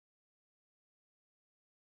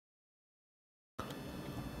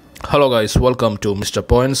Hello guys, welcome to Mr.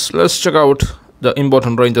 Points. Let's check out the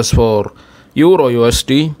important ranges for Euro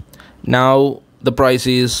USD. Now the price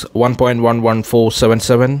is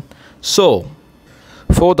 1.11477. So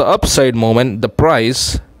for the upside moment, the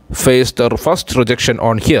price faced the first rejection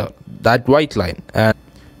on here, that white line, and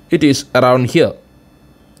it is around here,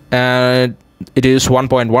 and it is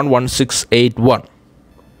 1.11681.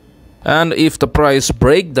 And if the price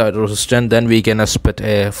break that resistance, then we can expect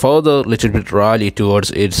a further little bit rally towards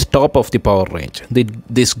its top of the power range,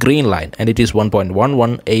 this green line, and it is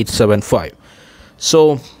 1.11875.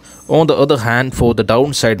 So on the other hand, for the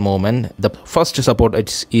downside moment, the first support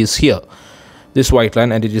is here, this white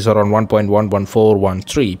line, and it is around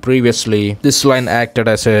 1.11413. Previously this line acted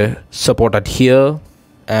as a support at here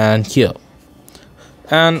and here,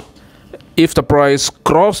 and if the price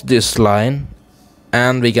cross this line,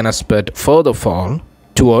 and we can expect further fall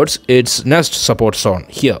towards its next support zone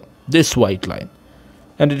here, this white line,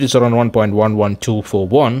 and it is around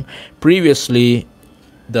 1.11241. Previously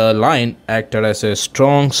the line acted as a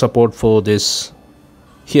strong support for this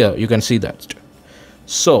here, you can see that.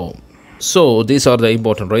 So these are the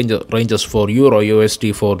important ranges for Euro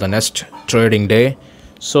USD for the next trading day.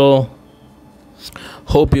 So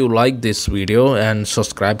hope you like this video and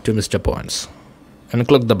subscribe to Mr. Points and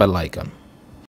click the bell icon.